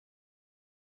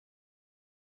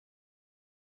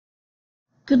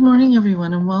Good morning,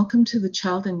 everyone, and welcome to the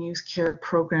Child and Youth Care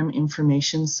Program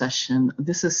Information Session.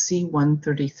 This is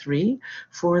C133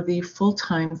 for the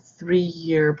full-time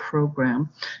 3-year program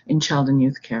in Child and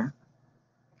Youth Care.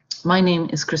 My name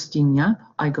is Christine Yap.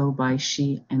 I go by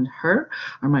she and her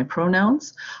are my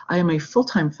pronouns. I am a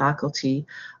full-time faculty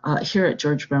here at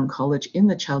George Brown College in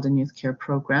the Child and Youth Care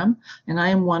program, and I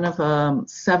am one of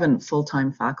 7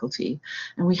 full-time faculty.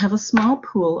 And we have a small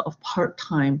pool of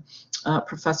part-time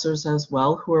professors as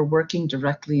well who are working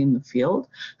directly in the field,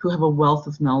 who have a wealth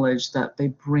of knowledge that they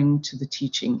bring to the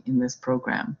teaching in this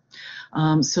program.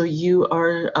 So you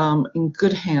are in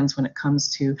good hands when it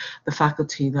comes to the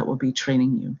faculty that will be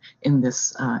training you in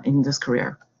this career.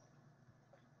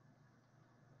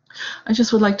 I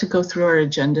just would like to go through our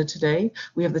agenda today.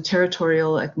 We have the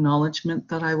territorial acknowledgement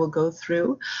that I will go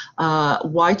through.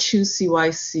 Why choose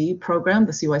CYC program,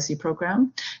 the CYC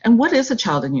program, and what is a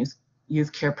child and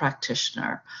youth care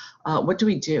practitioner? What do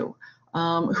we do?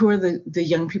 Who are the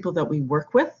young people that we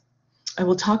work with? I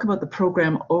will talk about the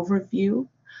program overview.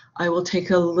 I will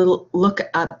take a little look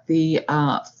at the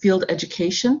field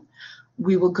education.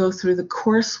 We will go through the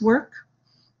coursework.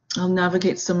 I'll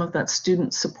navigate some of that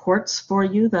student supports for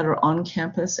you that are on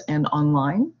campus and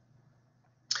online.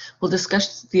 We'll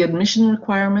discuss the admission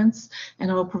requirements, and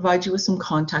I will provide you with some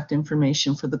contact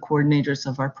information for the coordinators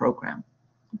of our program.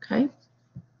 Okay?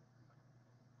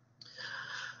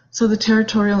 So the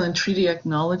territorial and treaty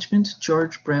acknowledgement,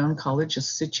 George Brown College is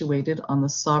situated on the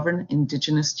sovereign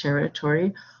indigenous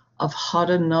territory of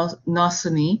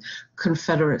Haudenosaunee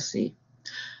Confederacy.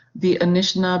 The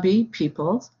Anishinaabe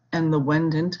peoples and the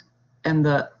Wendat and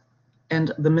the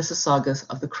Mississaugas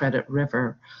of the Credit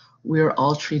River. We are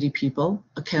all treaty people,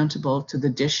 accountable to the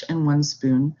Dish and One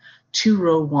Spoon, Two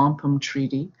Row Wampum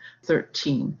Treaty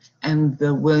 13, and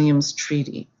the Williams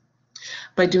Treaty.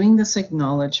 By doing this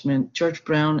acknowledgement, George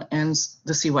Brown and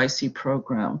the CYC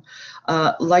program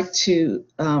like to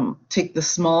take the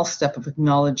small step of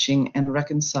acknowledging and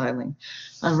reconciling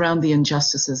around the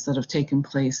injustices that have taken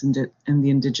place in the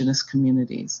Indigenous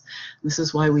communities. This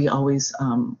is why we always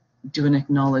do an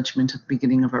acknowledgement at the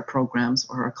beginning of our programs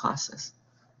or our classes.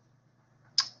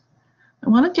 I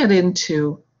want to get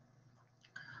into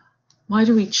why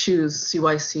do we choose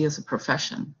CYC as a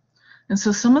profession? And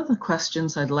so some of the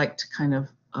questions I'd like to kind of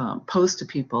pose to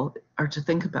people or to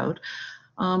think about,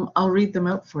 I'll read them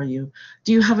out for you.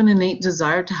 Do you have an innate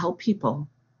desire to help people?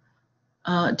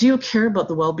 Do you care about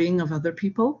the well-being of other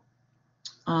people?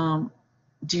 Do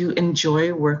you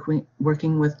enjoy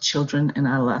working with children and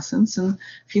adolescents? And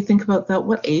if you think about that,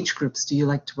 what age groups do you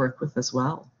like to work with as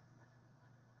well?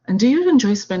 And do you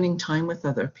enjoy spending time with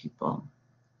other people?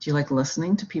 Do you like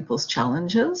listening to people's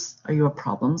challenges? Are you a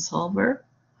problem solver?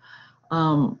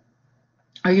 Are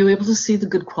you able to see the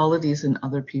good qualities in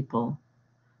other people?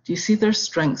 Do you see their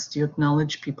strengths? Do you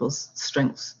acknowledge people's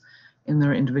strengths in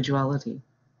their individuality?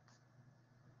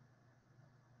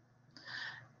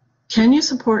 Can you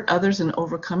support others in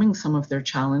overcoming some of their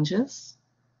challenges?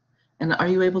 And are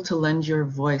you able to lend your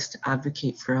voice to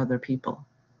advocate for other people?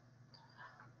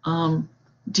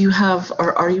 Do you have,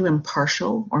 or are you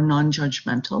impartial or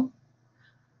non-judgmental?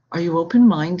 Are you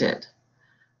open-minded?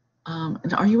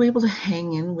 And are you able to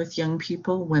hang in with young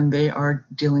people when they are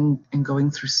dealing and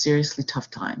going through seriously tough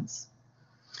times?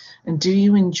 And do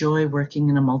you enjoy working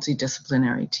in a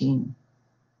multidisciplinary team?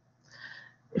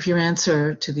 If your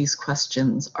answer to these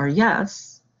questions are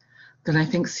yes, then I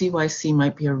think CYC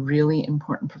might be a really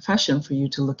important profession for you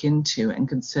to look into and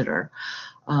consider.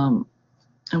 And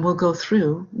we'll go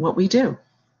through what we do.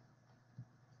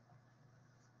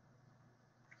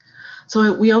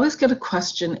 So we always get a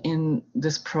question in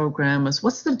this program is,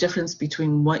 what's the difference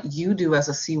between what you do as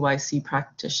a CYC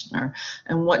practitioner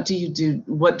and what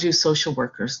do social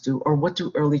workers do, or what do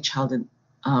early childhood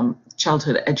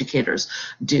educators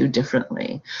do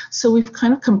differently? So we've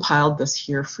kind of compiled this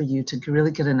here for you to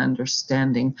really get an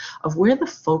understanding of where the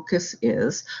focus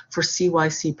is for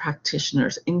CYC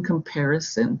practitioners in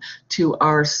comparison to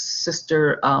our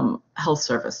sister health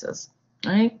services.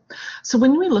 Right? So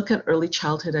when we look at early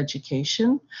childhood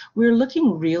education, we're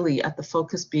looking really at the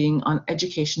focus being on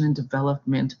education and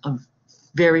development of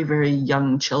very, very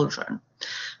young children.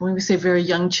 When we say very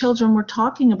young children, we're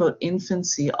talking about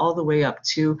infancy all the way up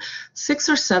to 6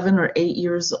 or 7 or 8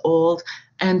 years old,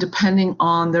 and depending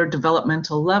on their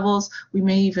developmental levels, we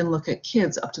may even look at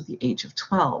kids up to the age of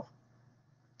 12.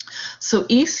 So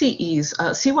ECEs,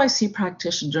 CYC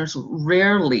practitioners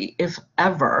rarely, if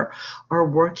ever, are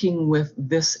working with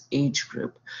this age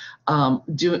group,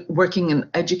 working in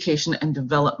education and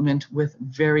development with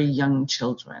very young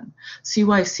children.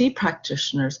 CYC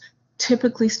practitioners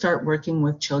typically start working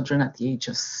with children at the age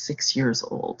of 6 years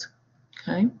old.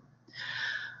 Okay.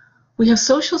 We have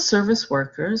social service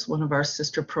workers, one of our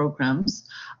sister programs,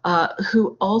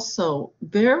 who also,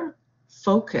 their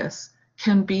focus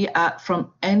can be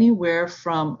from anywhere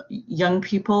from young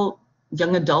people,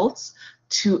 young adults,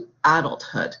 to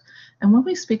adulthood. And when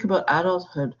we speak about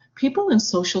adulthood, people in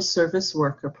social service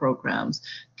worker programs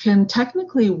can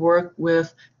technically work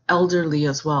with elderly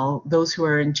as well, those who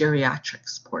are in geriatric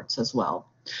supports as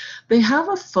well. They have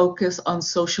a focus on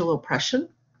social oppression,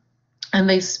 and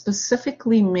they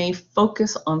specifically may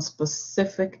focus on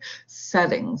specific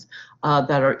settings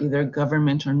that are either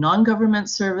government or non-government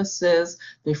services.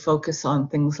 They focus on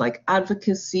things like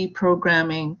advocacy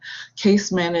programming,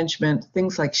 case management,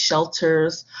 things like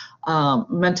shelters,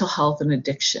 mental health and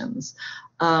addictions.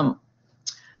 The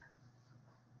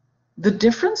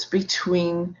difference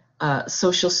between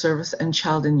social service and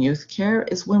child and youth care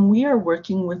is when we are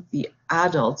working with the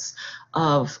adults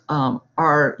of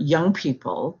our young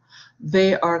people,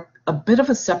 they are a bit of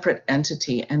a separate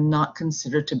entity and not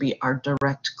considered to be our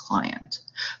direct client.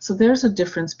 So there's a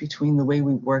difference between the way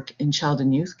we work in child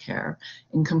and youth care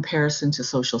in comparison to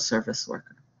social service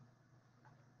worker.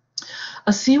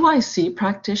 A CYC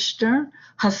practitioner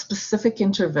has specific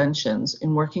interventions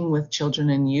in working with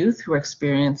children and youth who are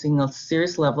experiencing a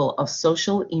serious level of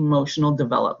social, emotional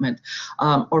development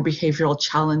or behavioral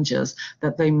challenges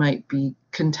that they might be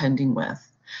contending with.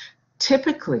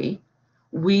 Typically,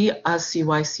 we as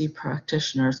CYC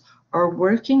practitioners are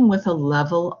working with a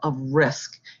level of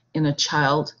risk in a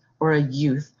child or a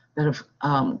youth that have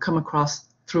come across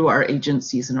through our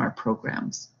agencies and our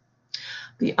programs.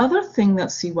 The other thing that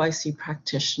CYC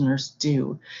practitioners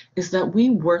do is that we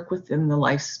work within the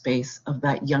life space of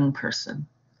that young person.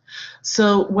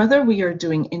 So whether we are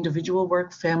doing individual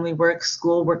work, family work,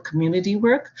 school work, community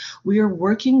work, we are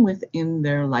working within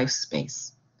their life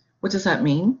space. What does that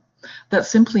mean? That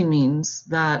simply means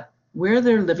that where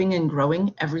they're living and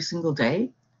growing every single day,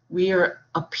 we are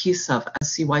a piece of as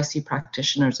CYC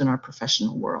practitioners in our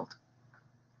professional world.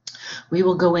 We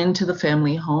will go into the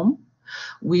family home.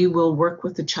 We will work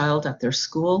with the child at their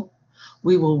school.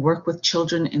 We will work with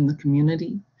children in the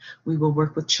community. We will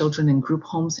work with children in group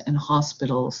homes and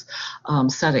hospitals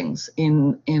settings,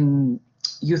 in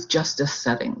youth justice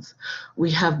settings.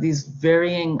 We have these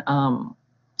varying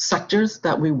sectors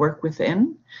that we work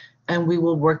within, and we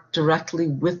will work directly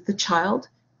with the child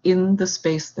in the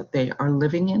space that they are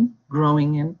living in,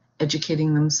 growing in,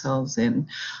 educating themselves in,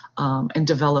 and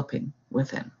developing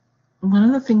within. One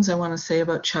of the things I want to say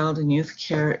about child and youth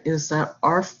care is that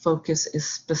our focus is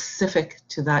specific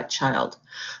to that child.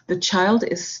 The child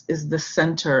is the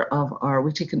center of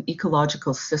we take an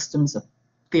ecological systems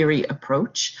theory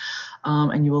approach,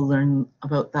 and you will learn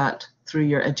about that through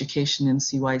your education in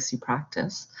CYC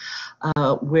practice,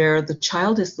 where the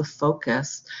child is the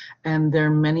focus and their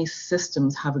many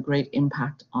systems have a great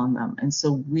impact on them. And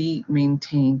so we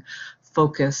maintain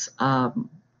focus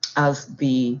as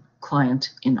the client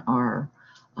in our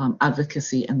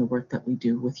advocacy and the work that we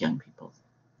do with young people.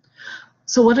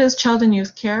 So what is child and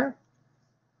youth care?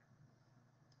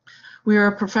 We are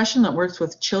a profession that works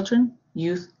with children,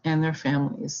 youth, and their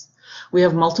families. We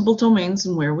have multiple domains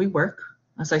in where we work.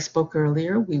 As I spoke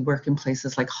earlier, we work in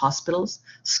places like hospitals,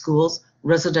 schools,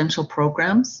 residential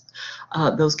programs.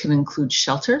 Those can include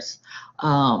shelters.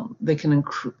 They can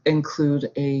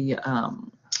include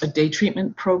a day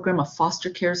treatment program, a foster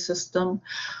care system,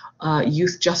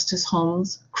 youth justice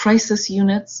homes, crisis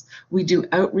units. We do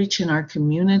outreach in our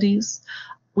communities.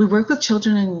 We work with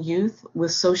children and youth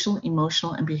with social,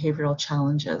 emotional, and behavioral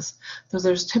challenges. So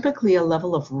there's typically a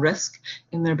level of risk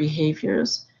in their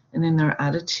behaviors and in their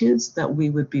attitudes that we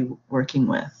would be working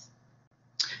with.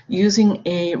 Using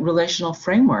a relational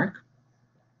framework,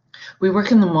 we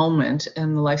work in the moment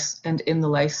and in the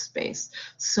life space.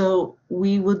 So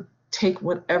we would take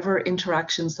whatever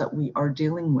interactions that we are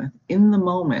dealing with in the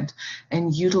moment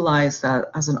and utilize that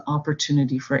as an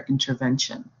opportunity for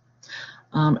intervention.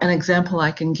 An example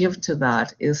I can give to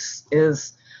that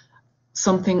is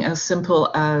something as simple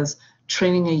as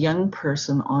training a young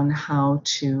person on how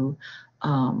to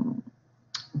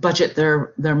budget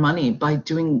their money by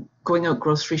going out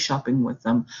grocery shopping with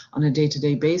them on a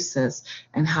day-to-day basis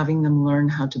and having them learn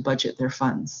how to budget their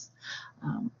funds.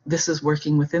 This is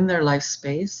working within their life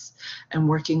space and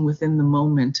working within the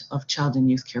moment of child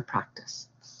and youth care practice.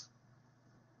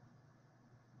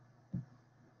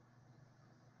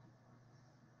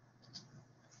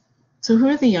 So who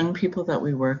are the young people that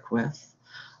we work with?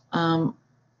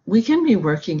 We can be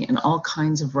working in all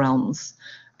kinds of realms.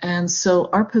 And so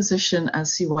our position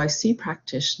as CYC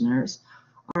practitioners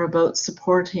are about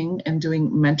supporting and doing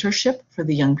mentorship for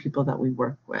the young people that we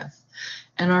work with.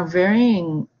 And our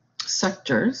varying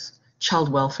sectors,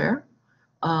 child welfare,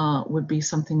 would be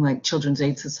something like children's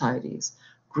aid societies,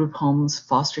 group homes,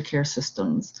 foster care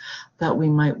systems that we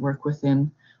might work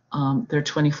within their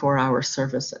 24-hour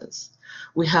services.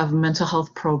 We have mental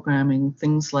health programming,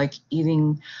 things like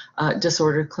eating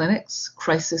disorder clinics,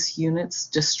 crisis units,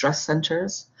 distress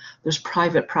centers. There's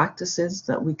private practices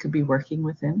that we could be working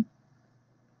within.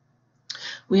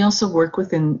 We also work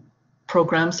within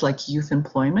programs like youth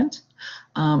employment,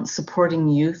 supporting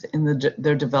youth in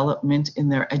their development in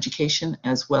their education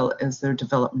as well as their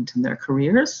development in their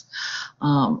careers,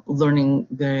 learning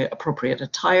the appropriate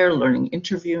attire, learning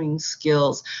interviewing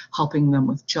skills, helping them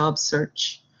with job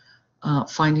search,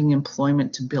 finding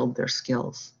employment to build their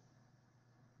skills.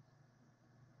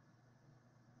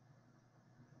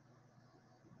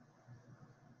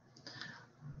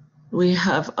 We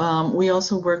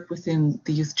also work within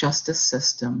the youth justice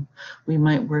system. We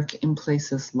might work in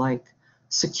places like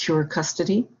secure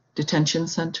custody, detention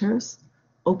centers,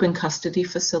 open custody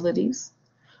facilities.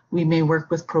 We may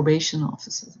work with probation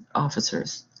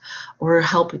officers or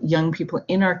help young people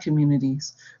in our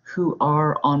communities who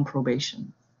are on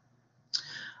probation.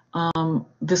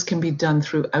 This can be done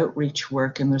through outreach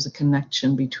work, and there's a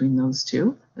connection between those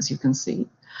two, as you can see.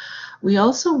 We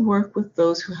also work with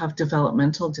those who have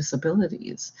developmental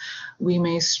disabilities. We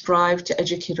may strive to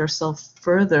educate ourselves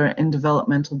further in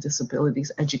developmental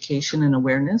disabilities education and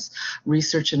awareness,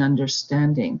 research and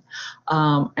understanding,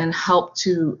 and help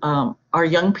to our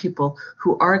young people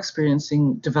who are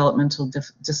experiencing developmental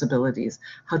disabilities,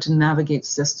 how to navigate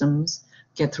systems,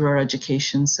 get through our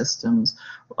education systems,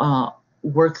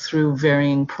 work through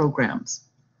varying programs.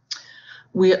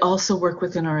 We also work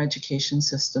within our education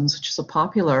systems, which is a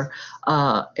popular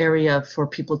area for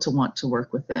people to want to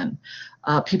work within.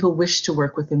 People wish to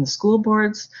work within the school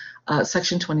boards,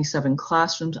 Section 27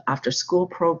 classrooms, after school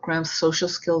programs, social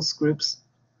skills groups.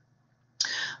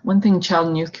 One thing child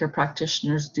and youth care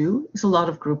practitioners do is a lot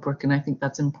of group work, and I think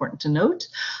that's important to note.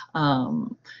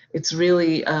 It's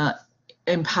really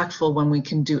impactful when we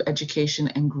can do education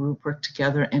and group work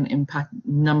together and impact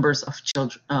numbers of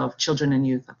children and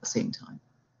youth at the same time.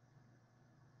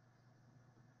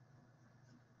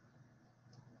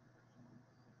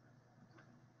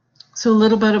 So a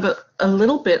little bit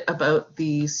about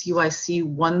the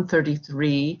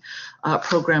C133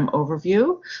 program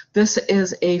overview. This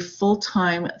is a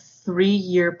full-time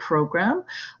 3-year program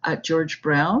at George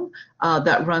Brown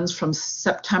that runs from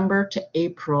September to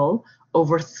April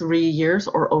over 3 years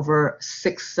or over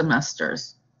 6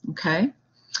 semesters, okay?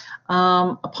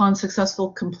 Upon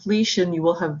successful completion, you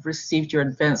will have received your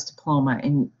advanced diploma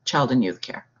in child and youth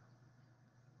care.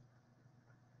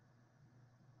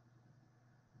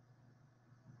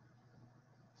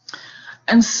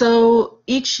 And so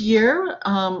each year,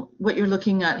 what you're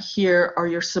looking at here are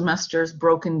your semesters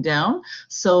broken down.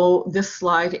 So this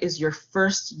slide is your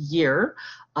first year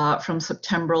from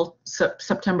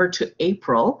September to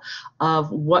April of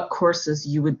what courses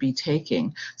you would be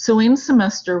taking. So in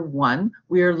semester 1,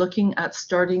 we are looking at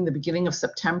starting the beginning of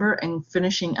September and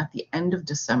finishing at the end of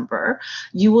December.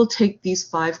 You will take these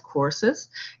 5 courses: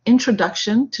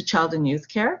 Introduction to Child and Youth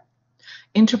Care,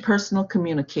 Interpersonal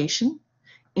Communication,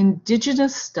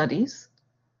 Indigenous Studies,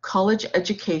 College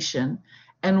Education,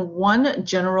 and 1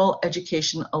 general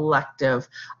education elective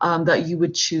that you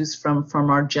would choose from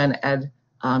our Gen Ed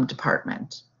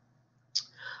department.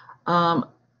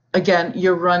 Again,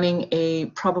 you're running a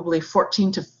probably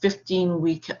 14 to 15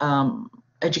 week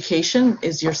education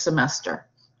is your semester,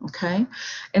 okay?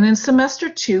 And in semester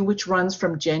 2, which runs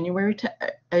from January to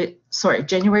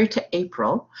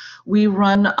April, we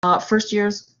run first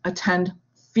years attend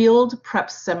field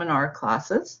prep seminar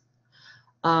classes,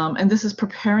 and this is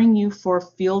preparing you for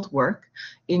field work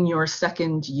in your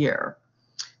second year.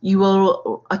 You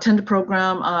will attend a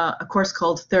program, a course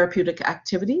called Therapeutic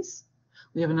Activities.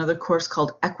 We have another course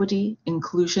called Equity,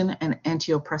 Inclusion, and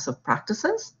Anti-Oppressive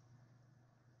Practices,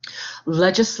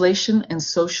 Legislation and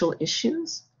Social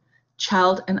Issues,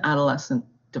 Child and Adolescent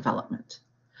Development.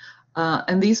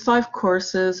 And these 5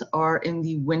 courses are in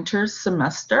the winter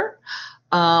semester.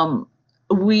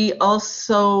 We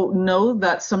also know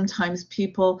that sometimes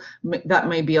that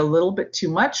may be a little bit too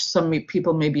much. Some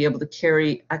people may be able to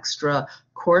carry extra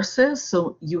courses,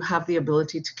 so you have the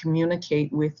ability to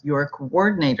communicate with your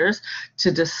coordinators to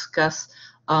discuss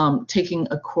taking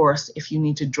a course if you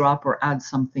need to drop or add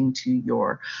something to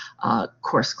your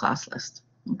course class list,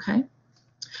 okay?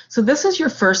 So this is your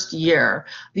first year.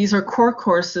 These are core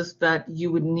courses that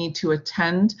you would need to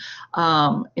attend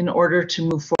in order to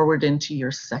move forward into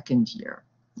your second year,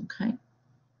 okay?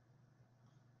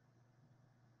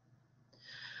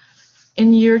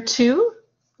 In year 2,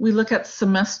 we look at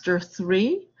semester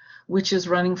 3, which is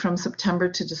running from September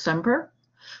to December.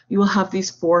 You will have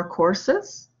these 4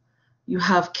 courses. You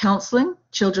have counseling,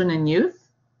 children and youth.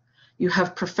 You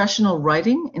have professional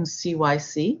writing in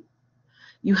CYC.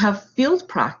 You have field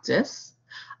practice,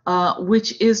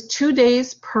 which is 2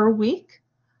 days per week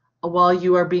while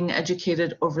you are being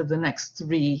educated over the next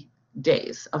 3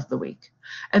 days of the week.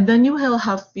 And then you will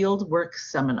have field work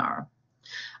seminar.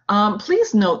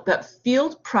 Please note that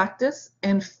field practice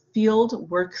and field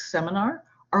work seminar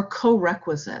are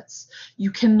co-requisites. You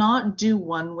cannot do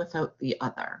one without the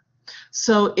other.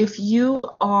 So if you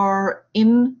are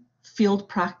in field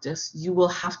practice, you will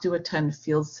have to attend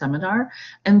field seminar,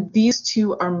 and these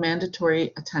 2 are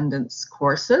mandatory attendance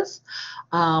courses,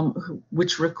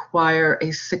 which require a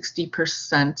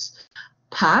 60%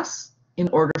 pass in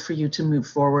order for you to move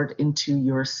forward into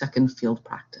your second field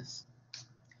practice.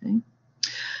 Okay.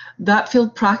 That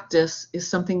field practice is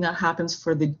something that happens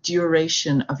for the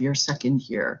duration of your second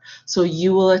year. So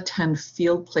you will attend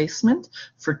field placement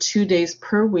for 2 days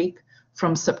per week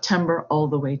from September all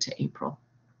the way to April.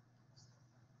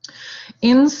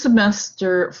 In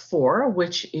semester 4,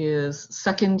 which is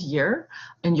second year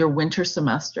and your winter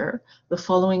semester, the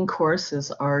following courses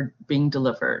are being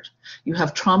delivered. You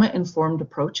have trauma-informed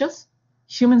approaches,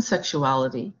 human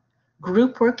sexuality,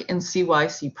 group work in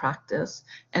CYC practice,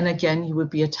 and again, you would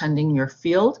be attending your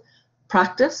field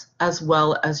practice as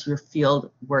well as your field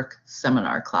work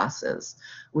seminar classes,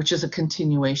 which is a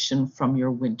continuation from your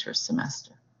winter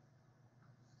semester.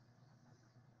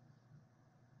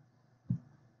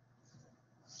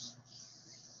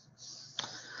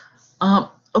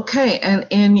 Okay, and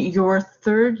in your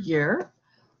third year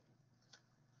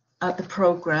at the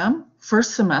program,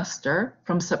 first semester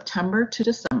from September to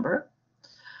December,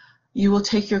 you will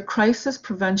take your crisis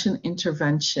prevention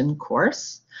intervention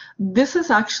course. This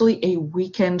is actually a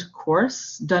weekend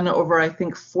course done over, I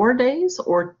think, 4 days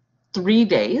or 3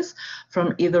 days,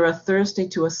 from either a Thursday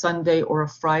to a Sunday or a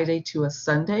Friday to a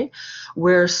Sunday,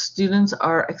 where students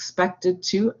are expected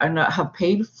to and have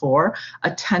paid for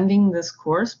attending this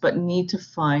course, but need to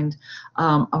find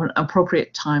an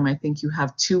appropriate time. I think you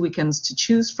have 2 weekends to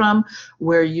choose from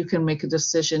where you can make a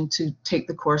decision to take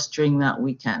the course during that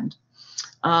weekend.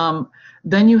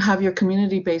 Then you have your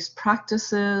community-based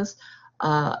practices,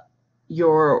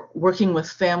 your working with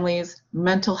families,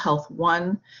 mental health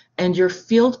 1, and your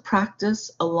field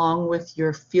practice along with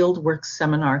your field work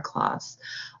seminar class,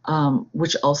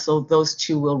 which also those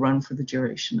 2 will run for the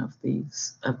duration of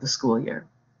the school year.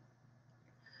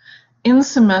 In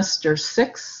semester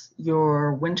 6,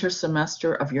 your winter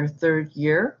semester of your third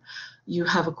year, you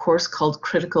have a course called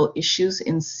Critical Issues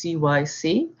in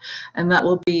CYC, and that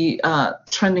will be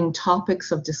trending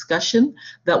topics of discussion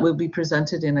that will be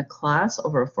presented in a class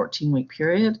over a 14-week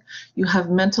period. You have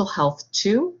Mental Health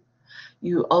 2.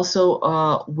 You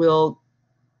also will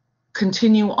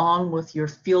continue on with your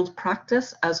field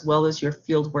practice as well as your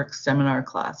field work seminar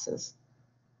classes.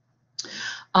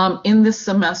 In this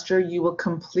semester, you will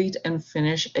complete and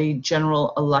finish a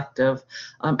general elective,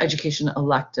 education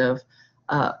elective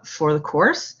for the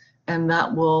course, and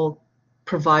that will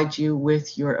provide you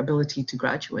with your ability to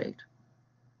graduate.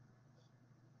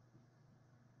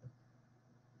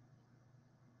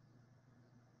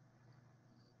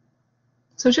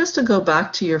 So just to go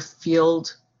back to your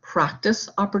field practice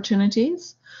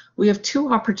opportunities, we have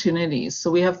 2 opportunities.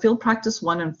 So we have field practice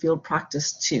 1 and field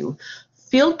practice 2.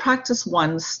 Field practice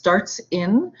 1 starts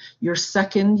in your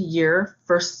second year,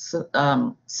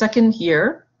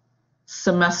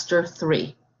 semester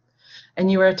 3, and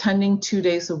you are attending 2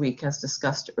 days a week as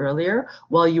discussed earlier,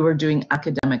 while you are doing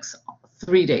academics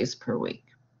 3 days per week.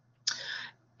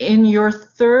 In your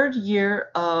third year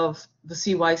of the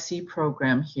CYC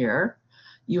program here,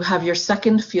 you have your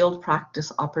second field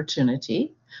practice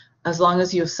opportunity. As long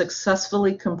as you have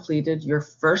successfully completed your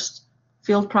first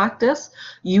field practice,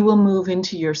 you will move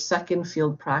into your second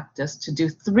field practice to do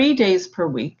 3 days per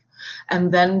week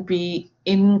and then be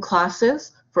in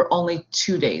classes for only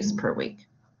 2 days per week.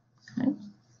 Okay.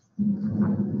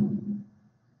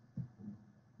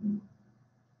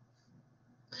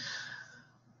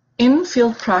 In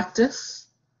field practice,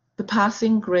 the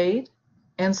passing grade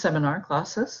and seminar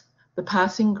classes, the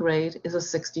passing grade is a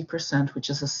 60%, which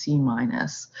is a C-.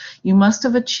 You must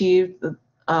have achieved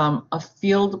a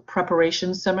field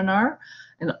preparation seminar,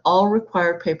 and all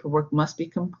required paperwork must be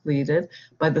completed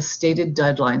by the stated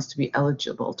deadlines to be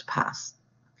eligible to pass.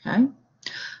 Okay.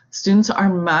 Students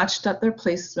are matched at their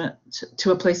placement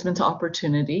to a placement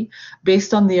opportunity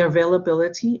based on the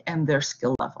availability and their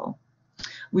skill level.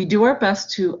 We do our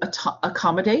best to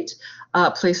accommodate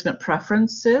placement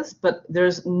preferences, but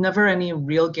there's never any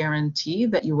real guarantee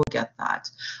that you will get that.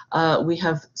 We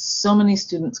have so many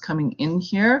students coming in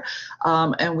here,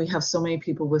 and we have so many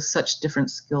people with such different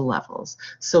skill levels.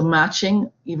 So matching,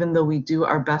 even though we do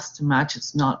our best to match,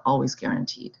 it's not always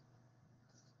guaranteed.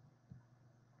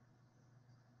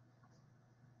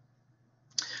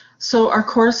 So our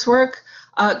coursework,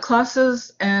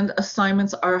 classes and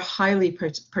assignments are highly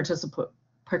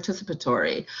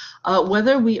participatory.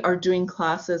 Whether we are doing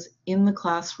classes in the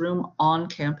classroom on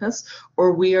campus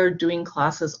or we are doing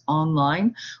classes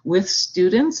online with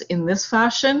students in this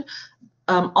fashion,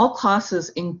 all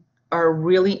classes are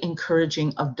really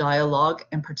encouraging of dialogue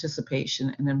and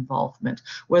participation and involvement,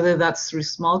 whether that's through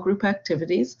small group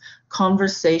activities,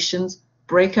 conversations,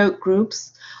 breakout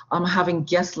groups, having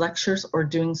guest lectures, or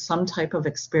doing some type of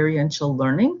experiential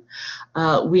learning.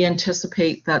 We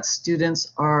anticipate that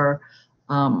students are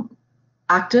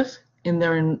active in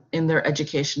their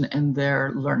education and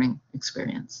their learning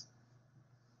experience.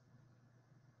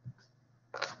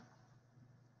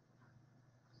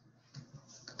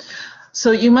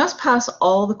 So you must pass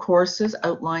all the courses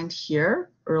outlined here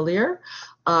earlier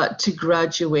to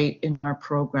graduate in our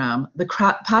program. The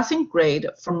passing grade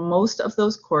for most of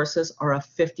those courses are a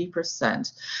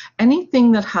 50%.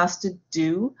 Anything that has to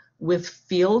do with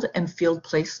field and field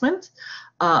placement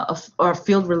or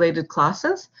field related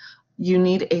classes, you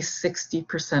need a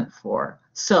 60% for.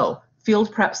 So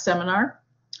field prep seminar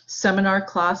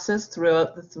classes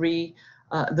throughout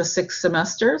the 6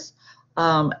 semesters,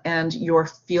 and your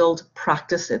field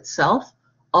practice itself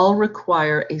all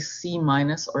require a C-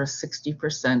 or a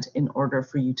 60% in order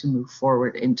for you to move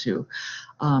forward into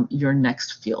your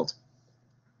next field.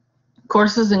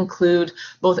 Courses include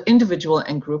both individual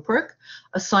and group work.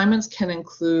 Assignments can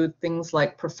include things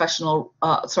like personal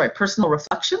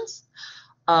reflections,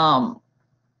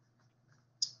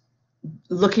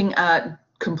 looking at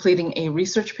completing a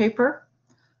research paper,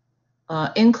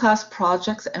 in-class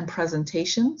projects and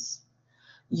presentations.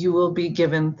 You will be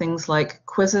given things like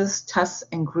quizzes, tests,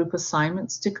 and group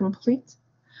assignments to complete.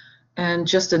 And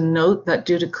just a note that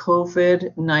due to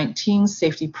COVID-19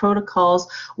 safety protocols,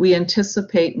 we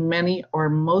anticipate many or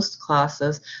most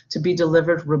classes to be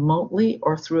delivered remotely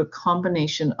or through a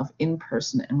combination of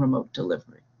in-person and remote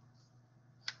delivery.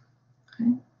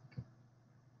 Okay.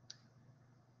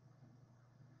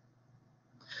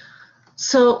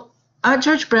 So at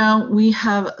George Brown, we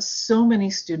have so many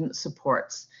student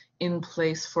supports in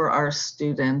place for our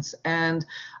students, and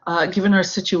given our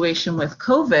situation with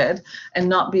COVID and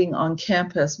not being on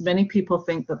campus, many people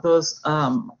think that those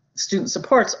student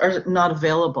supports are not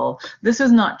available. This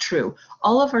is not true.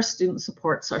 All of our student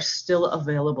supports are still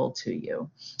available to you,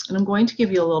 and I'm going to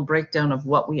give you a little breakdown of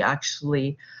what we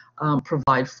actually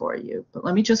provide for you. But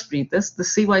let me just read this. The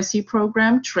CYC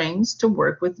program trains to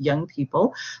work with young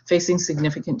people facing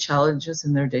significant challenges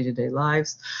in their day-to-day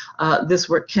lives. This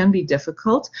work can be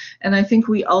difficult, and I think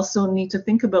we also need to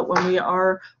think about when we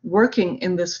are working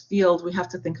in this field, we have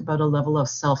to think about a level of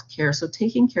self-care. So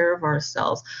taking care of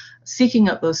ourselves, seeking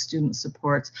out those student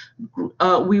supports.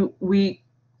 We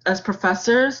as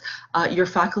professors, your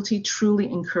faculty truly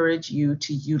encourage you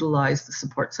to utilize the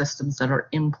support systems that are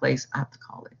in place at the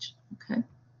college, okay?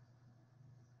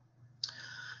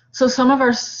 So some of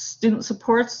our student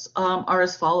supports are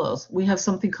as follows. We have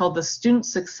something called the Student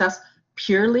Success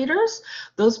Peer Leaders.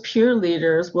 Those peer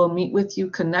leaders will meet with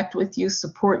you, connect with you,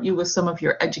 support you with some of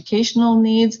your educational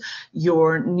needs,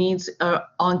 your needs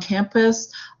on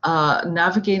campus,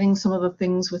 navigating some of the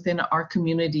things within our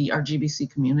community, our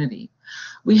GBC community.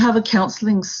 We have a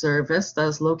counseling service that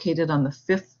is located on the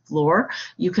 5th floor.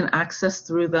 You can access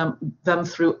through them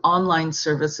through online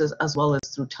services as well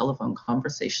as through telephone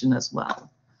conversation as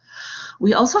well.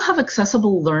 We also have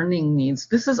accessible learning needs.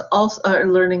 This is also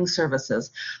learning services,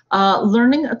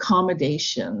 learning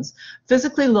accommodations,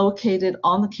 physically located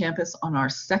on the campus on our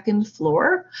 2nd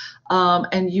floor,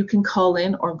 and you can call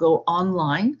in or go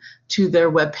online to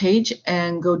their webpage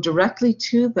and go directly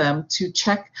to them to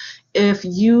check if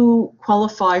you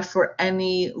qualify for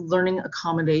any learning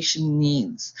accommodation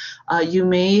needs. You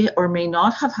may or may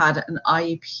not have had an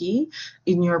IEP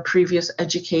in your previous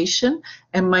education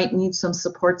and might need some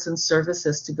supports and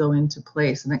services to go into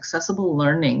place. And accessible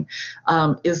learning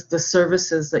is the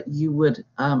services that you would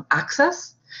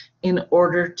access in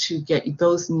order to get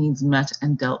those needs met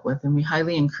and dealt with. And we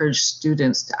highly encourage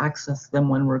students to access them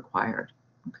when required.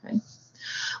 Okay.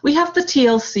 We have the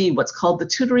TLC, what's called the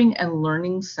Tutoring and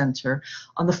Learning Center,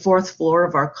 on the 4th floor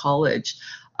of our college,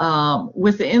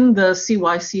 within the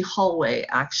CYC hallway,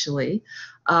 actually.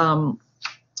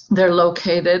 They're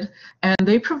located, and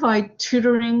they provide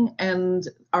tutoring and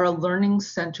are a learning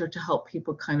center to help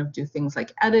people kind of do things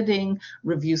like editing,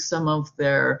 review some of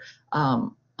their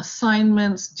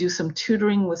assignments, do some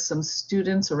tutoring with some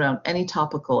students around any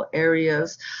topical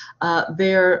areas.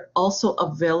 They're also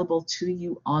available to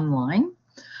you online.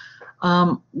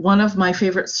 One of my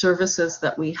favorite services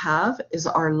that we have is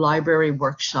our library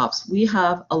workshops. We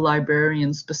have a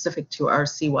librarian specific to our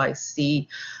CYC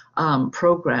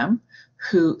program,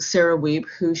 Sarah Weeb,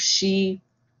 who she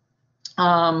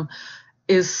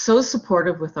is so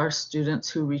supportive with our students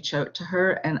who reach out to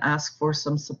her and ask for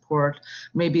some support,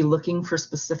 maybe looking for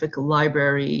specific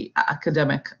library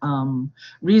academic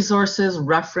resources,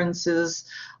 references,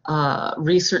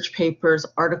 research papers,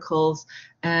 articles,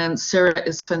 and Sarah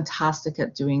is fantastic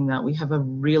at doing that. We have a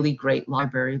really great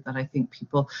library that I think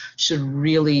people should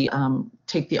really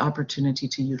take the opportunity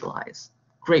to utilize.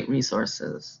 Great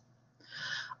resources.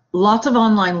 Lots of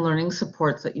online learning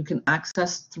supports that you can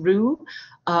access through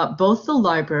both the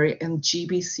library and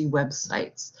GBC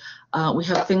websites. We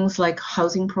have things like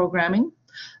housing programming,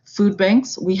 food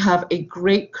banks. We have a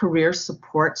great career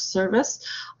support service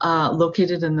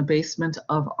located in the basement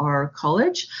of our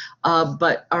college,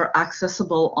 but are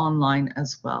accessible online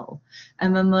as well.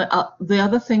 And then the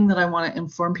other thing that I want to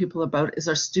inform people about is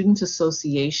our student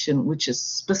association, which is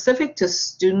specific to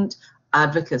student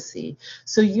advocacy.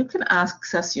 So you can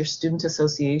access your student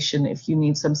association if you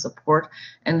need some support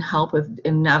and help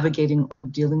in navigating or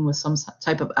dealing with some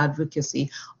type of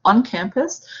advocacy on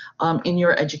campus in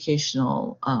your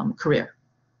educational career.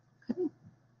 Okay.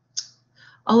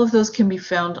 All of those can be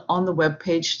found on the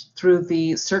webpage through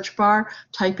the search bar.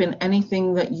 Type in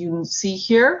anything that you see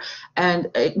here and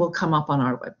it will come up on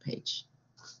our webpage.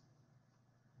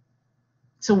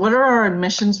 So what are our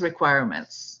admissions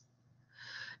requirements?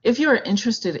 If you are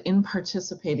interested in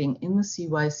participating in the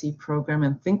CYC program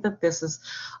and think that this is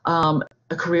a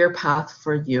career path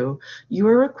for you, you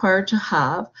are required to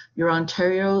have your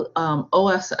Ontario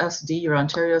OSSD, your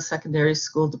Ontario Secondary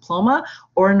School Diploma,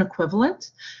 or an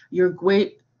equivalent. You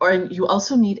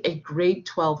also need a grade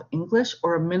 12 English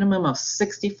or a minimum of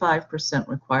 65%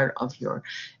 required of your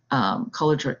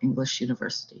college or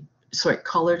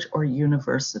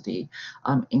university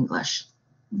English.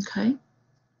 Okay.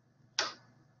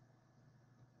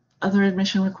 Other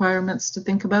admission requirements to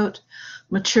think about.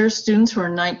 Mature students who are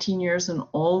 19 years and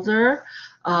older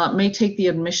may take the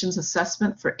admissions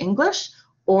assessment for English,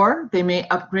 or they may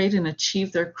upgrade and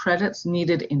achieve their credits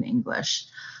needed in English.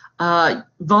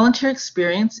 Volunteer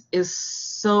experience is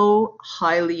so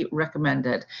highly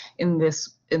recommended in this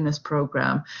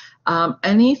program.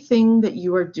 Anything that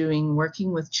you are doing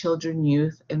working with children,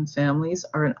 youth, and families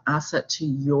are an asset to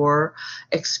your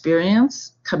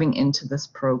experience coming into this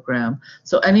program.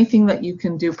 So anything that you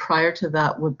can do prior to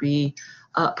that would be,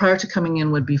 prior to coming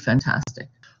in would be fantastic.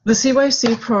 The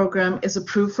CYC program is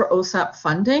approved for OSAP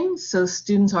funding, so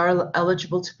students are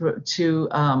eligible to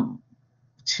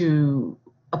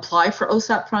apply for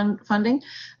OSAP funding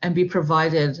and be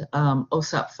provided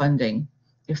OSAP funding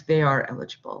if they are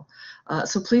eligible.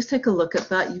 So please take a look at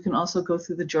that. You can also go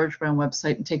through the George Brown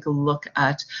website and take a look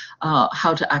at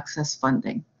how to access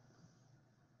funding.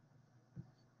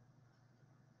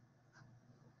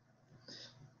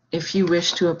 If you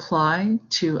wish to apply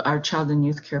to our Child and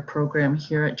Youth Care program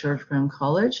here at George Brown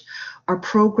College, our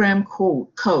program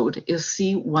code is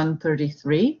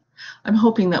C133. I'm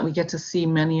hoping that we get to see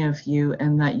many of you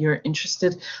and that you're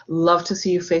interested. Love to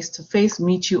see you face to face,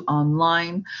 meet you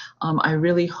online. I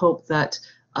really hope that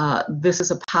this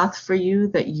is a path for you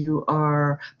that you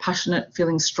are passionate,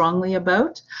 feeling strongly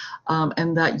about,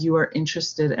 and that you are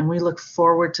interested. And we look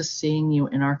forward to seeing you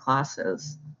in our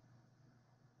classes.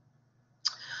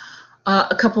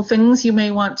 A couple things you may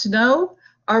want to know.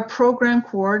 Our program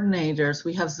coordinators,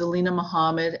 we have Zelina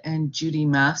Mohammed and Judy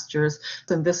Masters,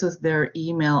 and this is their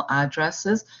email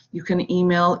addresses. You can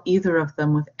email either of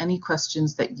them with any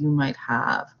questions that you might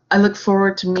have. I look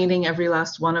forward to meeting every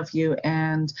last one of you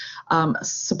and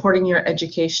supporting your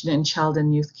education in child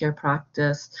and youth care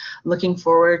practice. Looking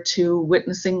forward to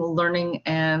witnessing, learning,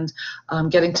 and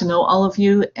getting to know all of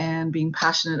you and being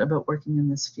passionate about working in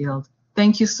this field.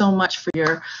 Thank you so much for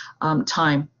your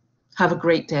time. Have a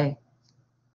great day.